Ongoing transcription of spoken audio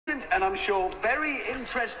elegant and I'm sure very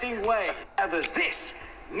interesting way. Now there's this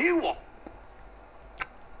new one.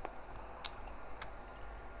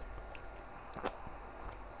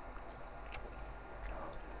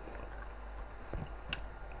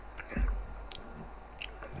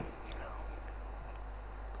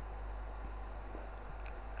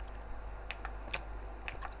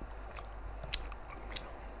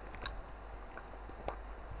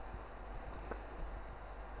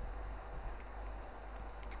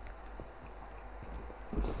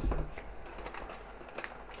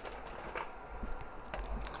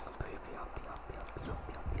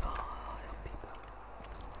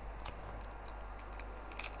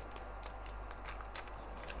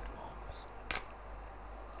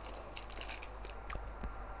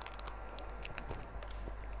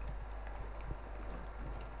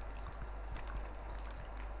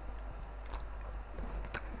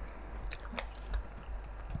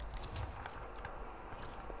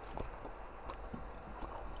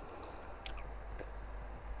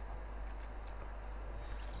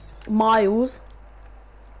 Miles.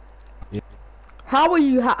 Yeah. How do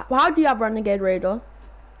you have Renegade Raider?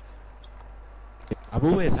 I've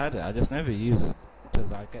always had it, I just never use it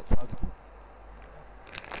because I get targeted.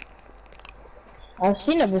 I've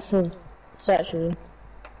seen it before. Actually.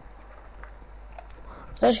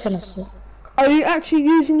 Such kind of sick. Are you actually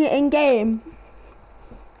using it in game?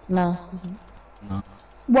 No. No.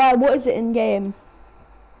 Why? What is it in game?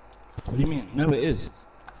 What do you mean? No, it is.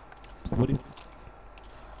 What do you?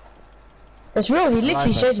 It's real, he literally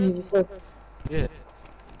Live showed me before. Yeah.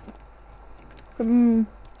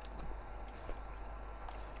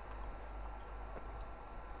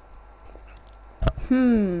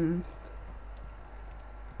 Hmm.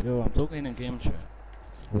 Yo, I'm talking in game chat.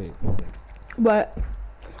 Wait. What?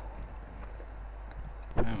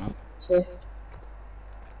 Man, So,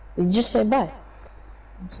 did you just say bye?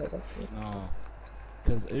 I'm sorry. no.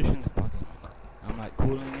 Because Ocean's bugging me. I'm like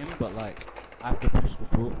calling him, but like I have to push the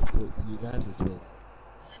talk to talk to you guys as well.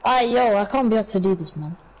 Alright, yo, I can't be able to do this,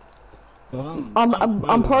 man. But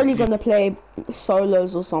I'm probably gonna play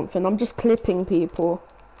solos or something. I'm just clipping people.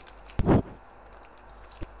 Bro,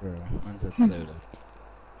 man said solo.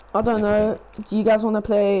 I don't know. Do you guys want to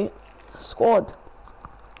play squad?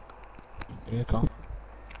 Yeah, come.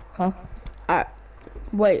 Huh?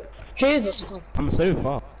 Wait. Jesus. I'm so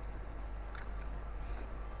far.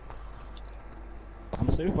 I'm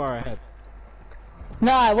so far ahead.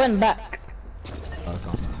 No, I went back.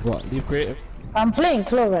 Okay. What? Leave creative? I'm playing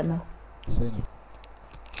Claw right now. Say no.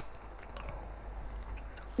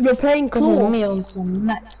 You're playing This is Claw? me on some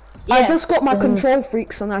next. I just got my this is me. control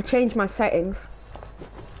freaks and I changed my settings.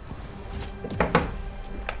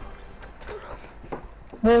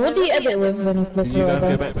 Wait, what do you edit with when you play You Claw?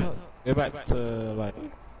 guys go back to like.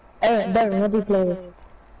 Darren, what do you play with?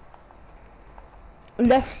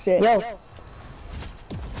 Left stick. Yo.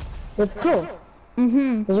 With Claw?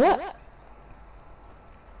 Mhm. With what?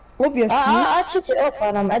 Obviously. I took it off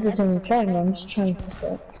and I'm editing the triangle. I'm just trying to test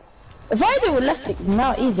it. If I do with less stick,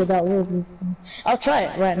 now easy that will be. I'll try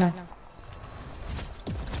it right now.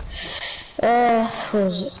 What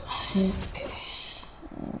was it? Okay.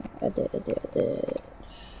 Edit.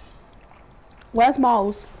 Where's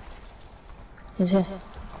Miles? He's here.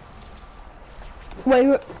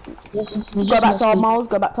 Wait. He's Go back to Hub, not Miles.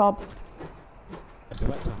 Go back to Hub. Go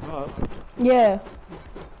back to Hub. Yeah.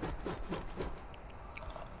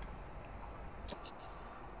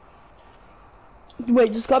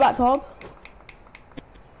 Wait, just go back to Hub.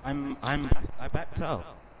 I backed out.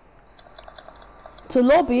 To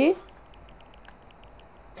lobby?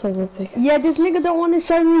 speaking. Yeah, this nigga don't want to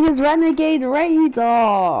show me his Renegade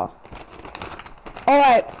Raider.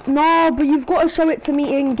 Alright, no, but you've got to show it to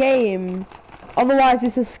me in game. Otherwise,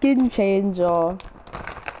 it's a skin changer.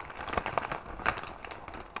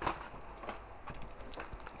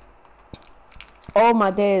 Oh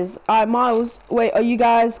my days. Alright, Miles, wait, are you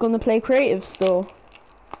guys gonna play creative still?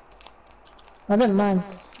 I don't mind.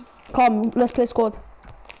 Come, let's play squad.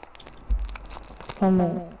 Come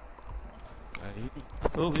on. I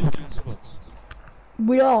thought we were doing squads.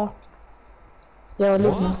 We are. Yo,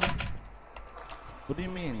 leave me. What do you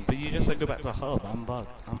mean? But you just said go back to Hub. I'm bugged.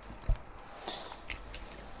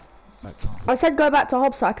 Back to Hub. I said go back to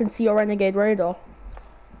Hub so I can see your Renegade Raider.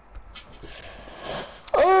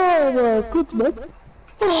 Oh my goodness.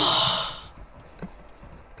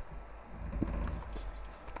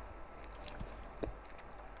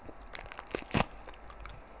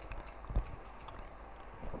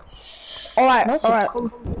 Alright, That's alright.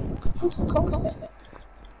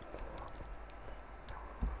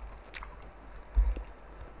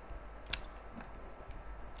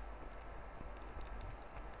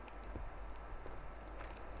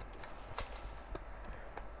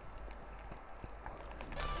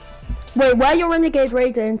 Wait, wear your Renegade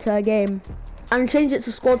Raider into a game. And change it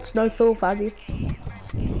to squads, no filth, Addy.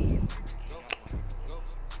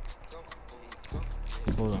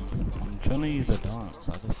 Hold on, I'm trying to use a dance,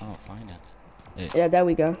 I just can't find it. Yeah, there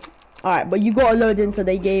we go. Alright, but you gotta load into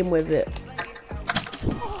the game with it.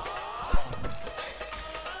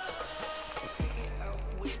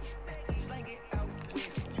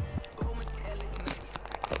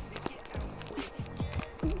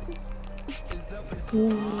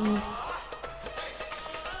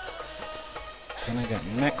 Gonna get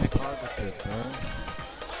next targeted, bro.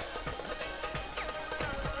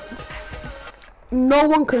 No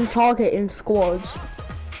one can target in squads.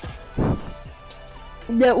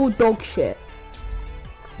 They're all dog shit.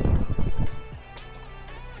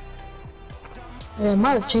 Yeah, I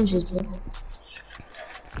might have changed his bro.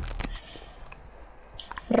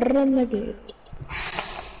 Renegade.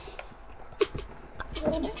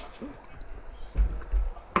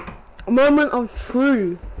 Moment of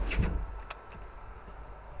truth.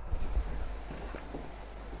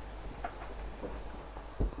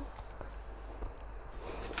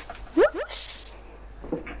 What?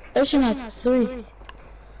 Ocean has 3.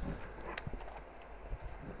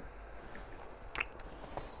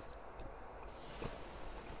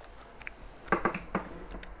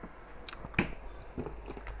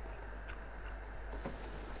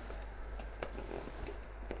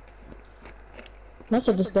 That's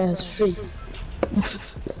what this guy has 3.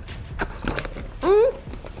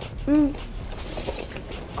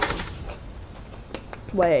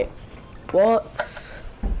 Wait, what?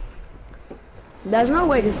 There's no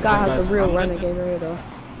way this guy has a real Renegade Raider.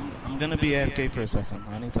 I'm gonna be AFK for a second.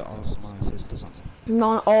 I need to ask my sister something.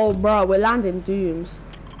 No, oh bro, we're landing dooms.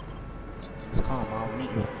 It's calm, I'll meet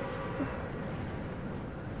you.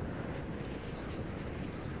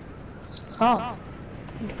 Oh.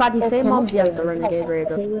 Faddy, say Mobsy has the Renegade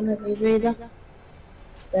Raider. Renegade Raider.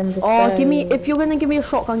 Then this Oh, guy... give me, if you're gonna give me a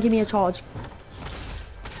shotgun, give me a charge.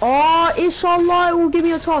 Oh, inshallah, it will give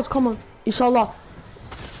me a charge, come on. Inshallah.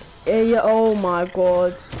 Yeah, oh my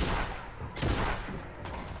god.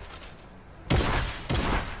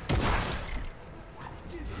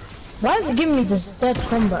 Why is it giving me this dead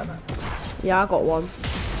combat? Yeah, I got one.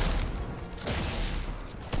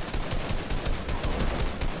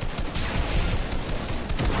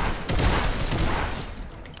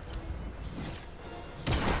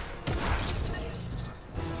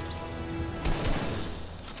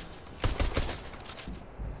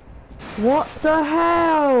 What the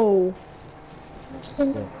hell?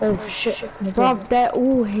 Oh shit. Bruv, they're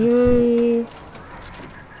all here.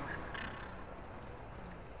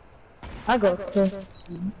 I got a kill.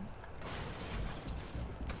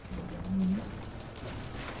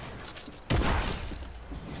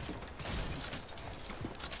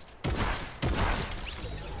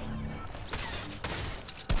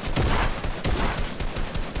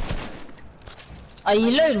 Are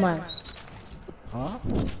you low, man? Huh?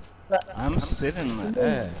 I'm still in the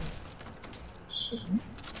air.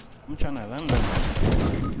 I'm trying to land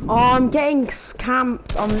them. Oh, I'm getting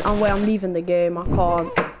camped. Wait, I'm leaving the game. I can't.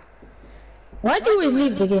 Why do you always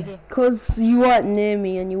leave the game? Cause you weren't near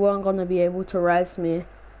me and you weren't gonna be able to res me.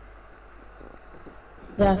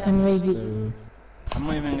 Yeah, I can maybe. I'm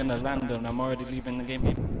not even gonna land them. I'm already leaving the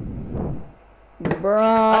game.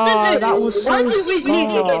 Bruh, that was so Why do you always leave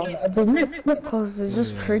the smart. game? There's no clip. Cause it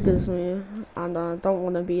just triggers me, and I don't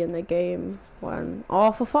want to be in the game when.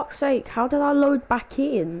 Oh, for fuck's sake! How did I load back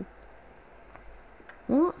in?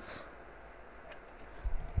 What?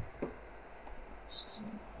 It's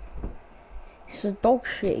a dog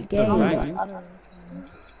shit game.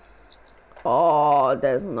 Oh,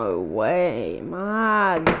 there's no way,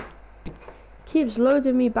 man. Keeps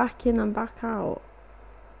loading me back in and back out.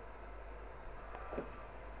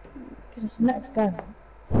 This next guy.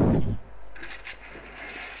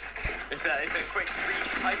 It's a quick 3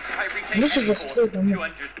 retake. This is just killed him.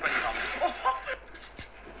 220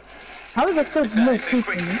 How is there still no It's a people?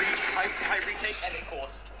 quick 3 retake and it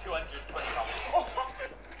costs 220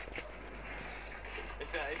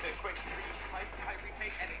 It's a quick 3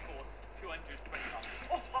 retake and it costs 220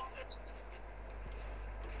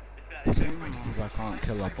 Sometimes I can't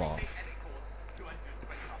kill a bot.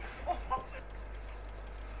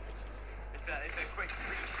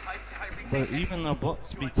 But even the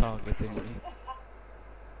bots be targeting me.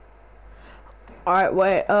 Alright,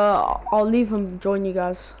 wait, I'll leave and join you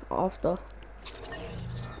guys after.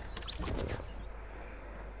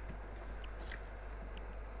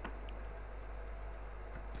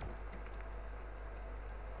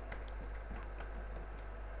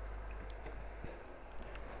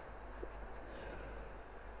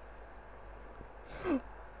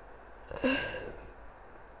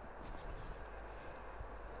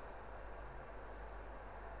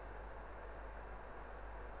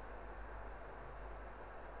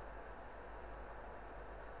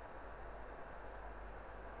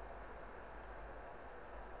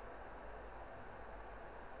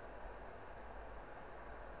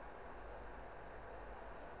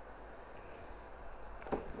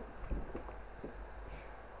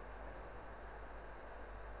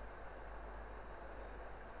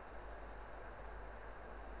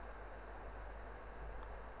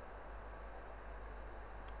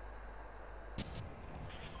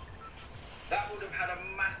 would have had a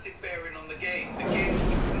massive bearing on the game. The game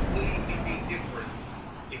would completely be different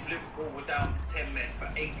if Liverpool were down to 10 men for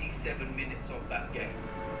 87 minutes of that game.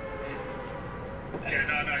 Yeah,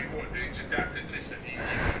 no, what do is adapt it. Listen,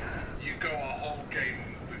 you go a whole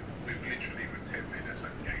game with literally with 10 men, that's a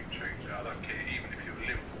game changer. I don't care, even if you're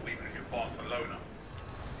Liverpool, even if you're Barcelona,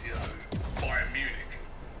 you know, Bayern Munich,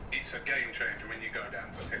 it's a game changer when you go down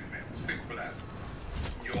to 10 men. Simple as.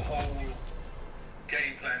 Your whole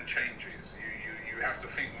game plan changes. You have to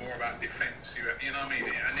think more about defence. You know what I mean?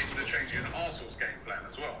 And it would have changed Arsenal's game plan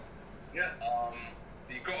as well. Yeah.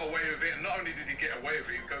 He got away with it, and not only did he get away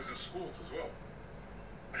with it, he goes and scores as well.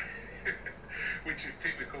 Which is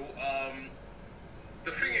typical.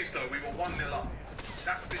 The thing is though, we were 1-0 up.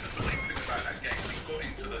 That's the main thing about that game. We got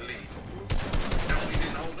into the lead. Now we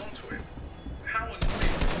didn't hold on to it. How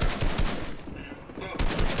annoying was that? Well,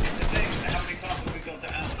 it's the same. How many times have we gone to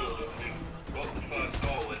Anfield and we got the first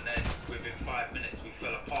goal and then within 5 minutes we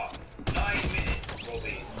fell apart? 9 minutes,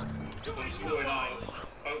 Robbie, from scoring our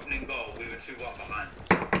opening goal, we were 2-1 behind.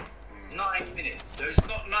 9 minutes. So it's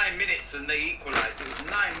not 9 minutes and they equalised. It was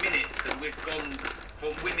 9 minutes and we've gone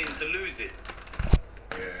from winning to losing.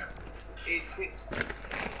 Yeah. It's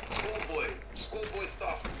schoolboy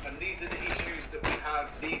stuff, and these are the issues that we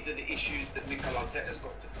have. These are the issues that Mikel Arteta's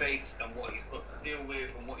got to face and what he's got to deal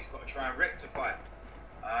with and what he's got to try and rectify.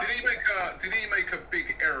 Did he make a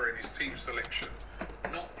big error in his team selection?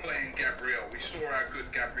 Not playing Gabriel. We saw how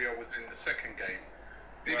good Gabriel was in the second game.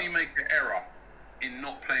 Did he make the error in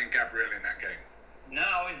not playing Gabriel in that game?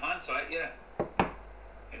 Now, in hindsight, yeah.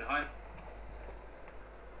 In hindsight.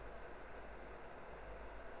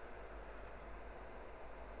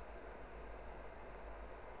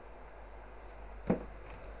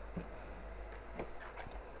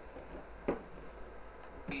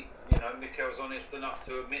 Mikel's honest enough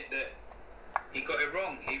to admit that he got it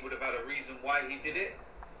wrong. He would have had a reason why he did it.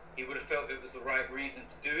 He would have felt it was the right reason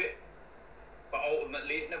to do it. But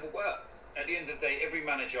ultimately, it never worked. At the end of the day, every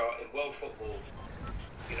manager in world football,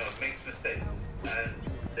 you know, makes mistakes, and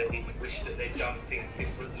they wish that they'd done things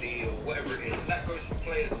differently or whatever it is. And that goes for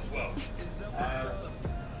players as well.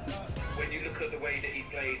 When you look at the way that he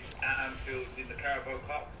played at Anfield in the Carabao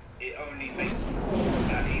Cup, it only makes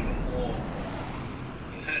that even more,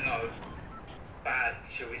 you know, bad,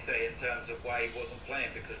 shall we say, in terms of why he wasn't playing,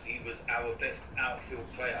 because he was our best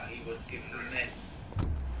outfield player. He was given men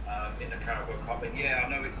in the Carabao Cup, and yeah, I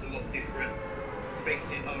know it's a lot different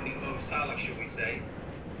facing only Mo Salah, shall we say,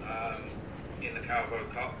 in the Carabao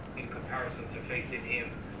Cup in comparison to facing him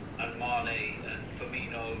and Mane and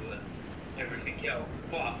Firmino and everything else,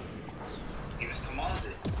 but he was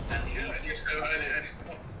commanded, and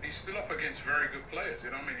he's still up against very good players, you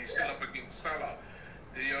know what I mean? He's still up against Salah,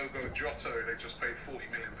 Diogo Jota, they just paid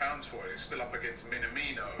 £40 million for it. He's still up against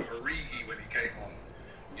Minamino, Origi when he came on.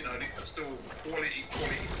 You know, these are still quality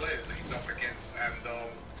players that he's up against. And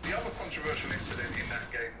the other controversial incident in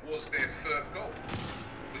that game was their third goal,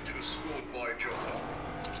 which was scored by Jota.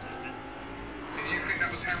 Did you think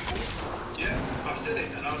that was handball? Yeah, I've said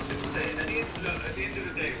it, and I'll still say it. At the end of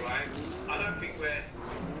the day, right, I don't think we're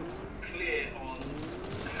clear on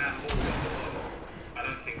handball. I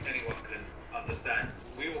don't think anyone can understand.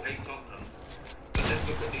 We all hate Tottenham, but let's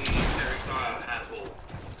look at the Eric Dyer handball.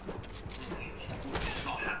 It's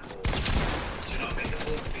not handball. Do you know what I mean? The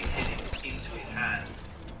ball's been hitting into his hand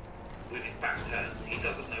with his back turned. He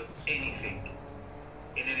doesn't know anything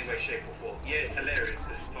in any way, shape or form. Yeah, it's hilarious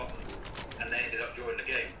because it's Tottenham and they ended up drawing the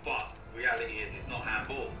game, but reality is it's not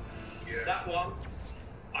handball. Yeah. That one,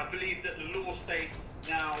 I believe that the law states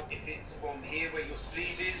now if it's from here where your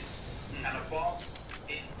sleeve is and above,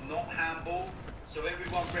 it's not handball. So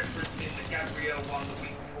everyone referencing the Gabriel one the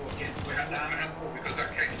week before against West Ham, because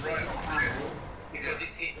that came right off handball. Because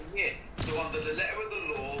it's hitting here. So under the letter of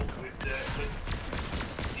the law, with the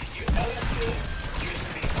old law used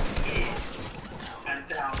to be from here and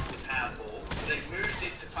down was handball. They moved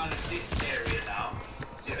it to kind of this area now.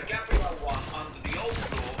 So the Gabriel one under the old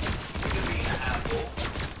law would have been a handball,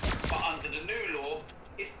 but under the new law,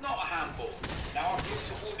 it's not a handball. Now I've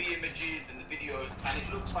looked at all the images and the videos, and it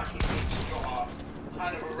looks like it hits Jota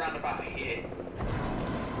kind of around about here.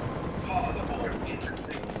 Part of the ball in the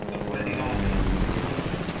things of where they are.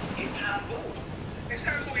 It's handball. It's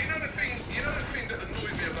handball. You know the thing that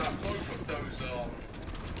annoyed me about both of those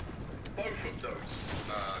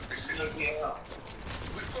decisions. No VAR.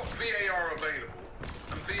 We've got VAR available,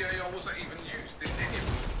 and VAR wasn't even